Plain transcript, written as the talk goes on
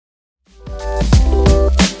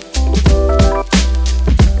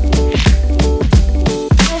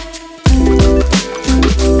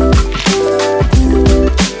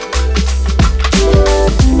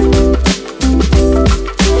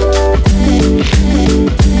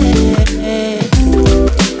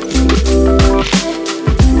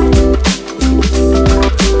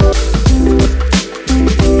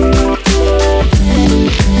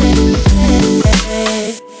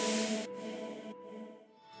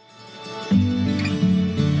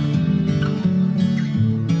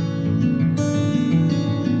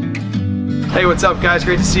Hey, what's up guys?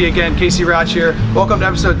 Great to see you again. Casey Roch here. Welcome to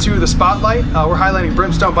episode 2 of The Spotlight. We're highlighting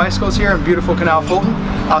Brimstone Bicycles here in beautiful Canal Fulton.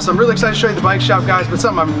 So I'm really excited to show you the bike shop, guys, but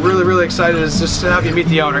something I'm really excited is just to have you meet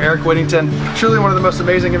the owner, Eric Whittington. Truly one of the most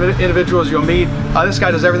amazing individuals you'll meet. This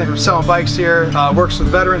guy does everything from selling bikes here, works with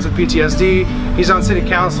veterans with PTSD. He's on city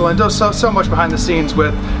council and does so much behind the scenes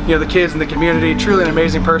with the kids in the community. Truly an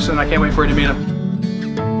amazing person. I can't wait for you to meet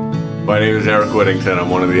him. My name is Eric Whittington. I'm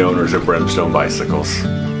one of the owners of Brimstone Bicycles.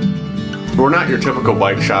 We're not your typical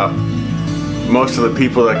bike shop. Most of the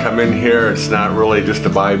people that come in here, it's not really just to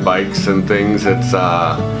buy bikes and things. It's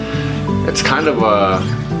kind of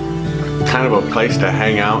a place to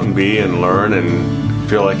hang out and be and learn and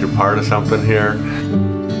feel like you're part of something here.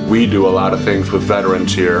 We do a lot of things with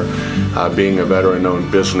veterans here. Being a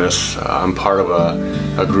veteran-owned business, I'm part of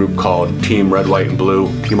a group called Team Red, White, and Blue,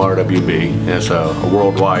 Team RWB. It's a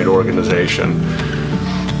worldwide organization.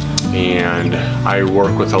 And I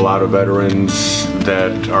work with a lot of veterans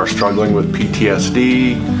that are struggling with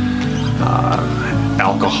PTSD,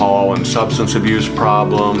 alcohol and substance abuse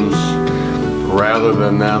problems. Rather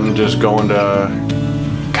than them just going to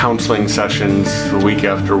counseling sessions week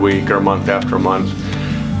after week or month after month,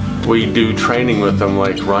 we do training with them,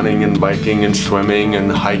 like running and biking and swimming and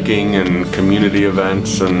hiking and community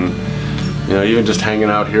events, and even just hanging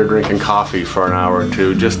out here drinking coffee for an hour or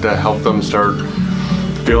two, just to help them start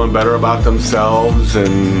feeling better about themselves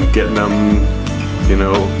and getting them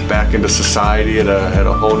back into society at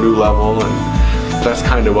a whole new level. And that's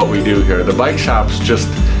kind of what we do here. The bike shop's just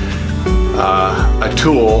a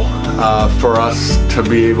tool for us to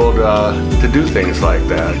be able to do things like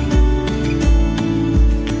that.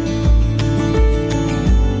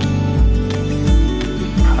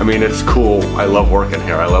 I mean, it's cool. I love working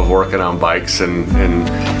here. I love working on bikes and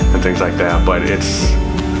things like that, but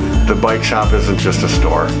the bike shop isn't just a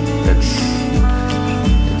store. It's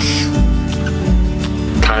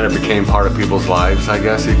kind of became part of people's lives, I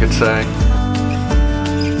guess you could say.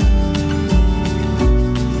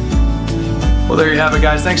 Well, there you have it,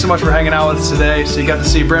 guys. Thanks so much for hanging out with us today. So you got to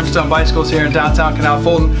see Brimstone Bicycles here in downtown Canal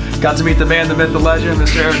Fulton. Got to meet the man, the myth, the legend,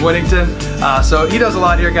 Mr. Eric Whittington. So he does a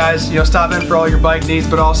lot here, guys. Stop in for all your bike needs,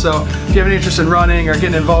 but also if you have an interest in running or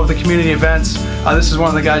getting involved with the community events, this is one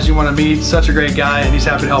of the guys you want to meet. Such a great guy, and he's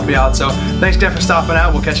happy to help you out. So thanks again for stopping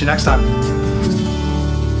out. We'll catch you next time.